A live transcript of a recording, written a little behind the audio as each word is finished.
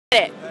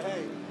Hey,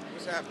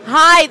 what's happening?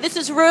 Hi, this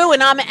is Rue,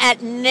 and I'm at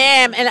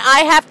NAMM, and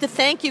I have to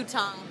thank you,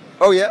 Tom.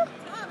 Oh yeah? Tom,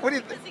 What do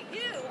you think?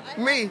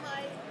 Me?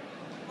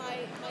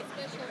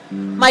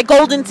 My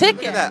golden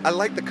ticket. Look at that. I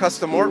like the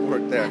custom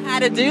artwork there. I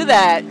had to do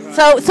that.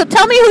 So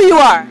tell me who you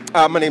are.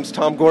 My name's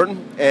Tom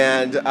Gordon,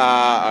 and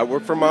I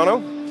work for Mono,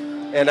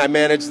 and I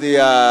manage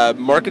the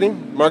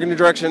marketing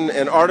direction,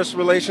 and artist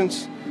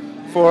relations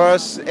for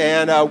us.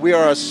 And we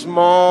are a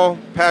small,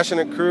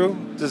 passionate crew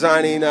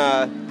designing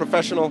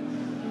professional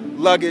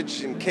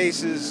luggage and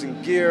cases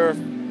and gear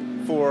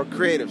for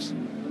creatives.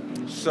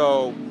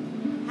 So,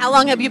 how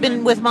long have you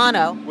been with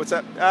Mono? what's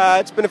that?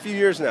 It's been a few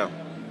years now.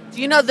 Do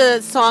you know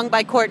the song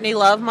by Courtney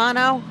Love,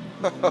 Mono?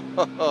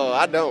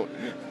 I don't.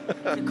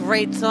 It's a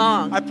great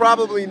song. I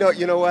probably know.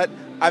 You know what?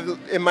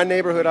 In my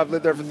neighborhood, I've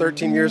lived there for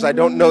 13 years. I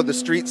don't know the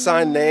street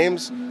sign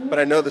names, but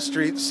I know the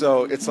streets.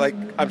 So it's like,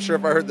 I'm sure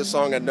if I heard the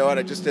song, I'd know it.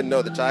 I just didn't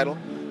know the title.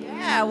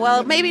 Yeah,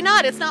 well, maybe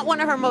not. It's not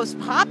one of her most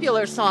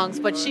popular songs,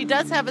 but she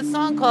does have a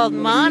song called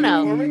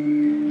Mono.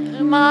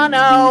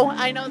 Mono.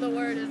 I know the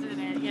word is in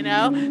it, you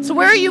know? So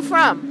where are you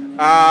from?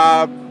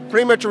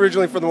 Pretty much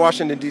originally from the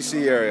Washington,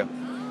 D.C. area.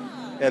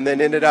 And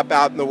then ended up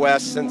out in the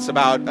West since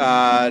about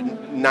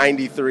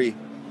 93.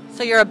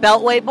 So you're a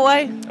Beltway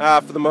boy?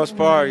 For the most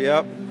part,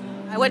 yep.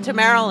 I went to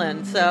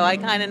Maryland, so I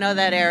kind of know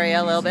that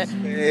area a little bit.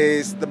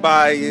 Space, the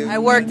Bayou. I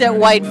worked at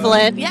White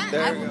Flint. Yeah,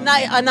 a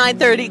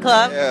 930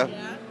 club. Yeah.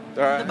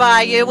 All right. The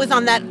Bayou was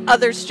on that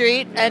other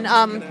street, and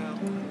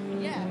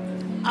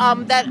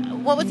that,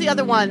 what was the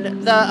other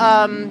one?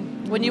 The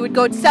when you would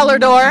go to Cellar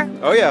Door.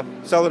 Oh yeah,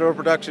 Cellar Door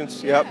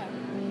Productions. Yep.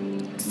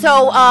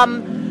 So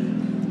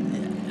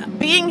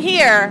being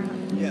here,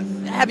 Yes.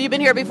 have you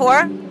been here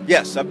before?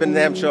 Yes, I've been to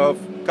the NAMM show a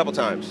couple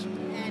times.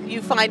 And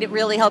you find it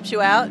really helps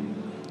you out?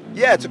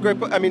 Yeah, it's a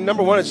great. I mean,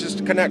 number one is just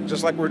to connect,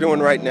 just like we're doing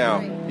right now.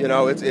 Right. You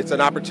know, it's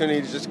an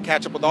opportunity to just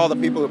catch up with all the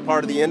people who are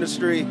part of the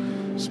industry,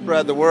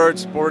 spread the word,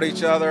 support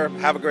each other,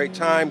 have a great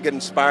time, get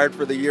inspired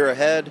for the year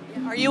ahead.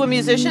 Are you a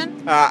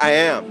musician? I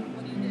am.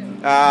 What do you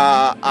do?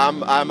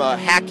 I'm a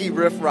hacky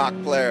riff rock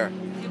player.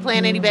 Do you play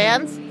in any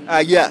bands?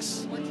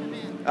 Yes. What's your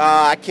band?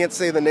 I can't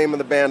say the name of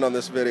the band on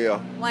this video.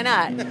 Why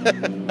not?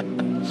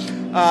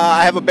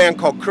 I have a band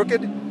called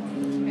Crooked.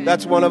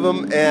 That's one of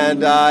them,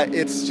 and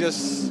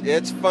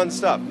it's fun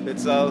stuff.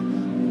 It's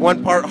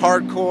one part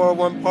hardcore,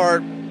 one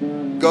part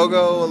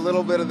go-go, a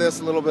little bit of this,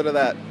 a little bit of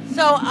that.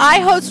 So I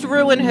host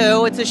ReW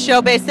Who. It's a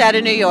show based out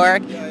of New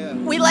York. Yeah.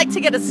 We like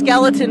to get a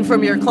skeleton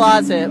from your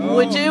closet. Oh.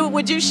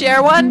 Would you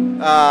share one?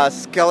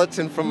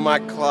 Skeleton from my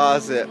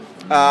closet.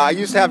 I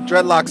used to have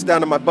dreadlocks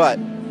down to my butt.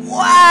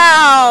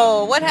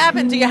 Wow! What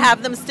happened? Do you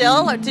have them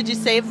still, or did you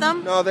save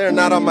them? No, they're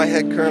not on my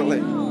head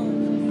currently.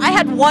 I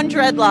had one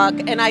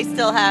dreadlock, and I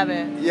still have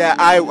it. Yeah,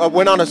 I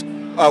went on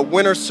a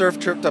winter surf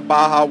trip to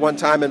Baja one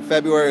time in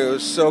February. It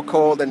was so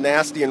cold and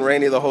nasty and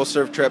rainy the whole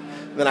surf trip.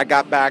 Then I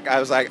got back. I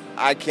was like,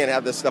 I can't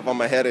have this stuff on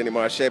my head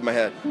anymore. I shaved my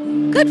head.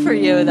 Good for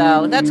you,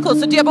 though. That's cool.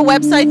 So do you have a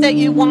website that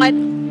you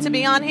want to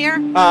be on here?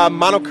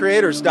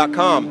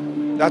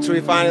 Monocreators.com. That's where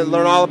you find it.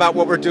 Learn all about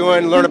what we're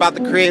doing. Learn about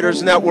the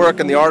Creators Network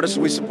and the artists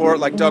we support,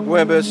 like Doug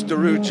Wibbis,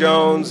 Daru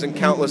Jones, and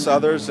countless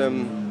others.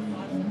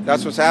 And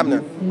that's what's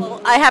happening. Well,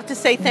 I have to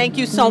say thank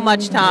you so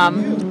much,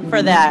 Tom,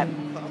 for that.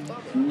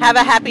 Have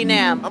a happy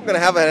NAMM. I'm going to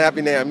have a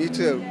happy NAMM. You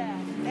too. Yeah.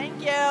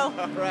 Thank you. All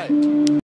right.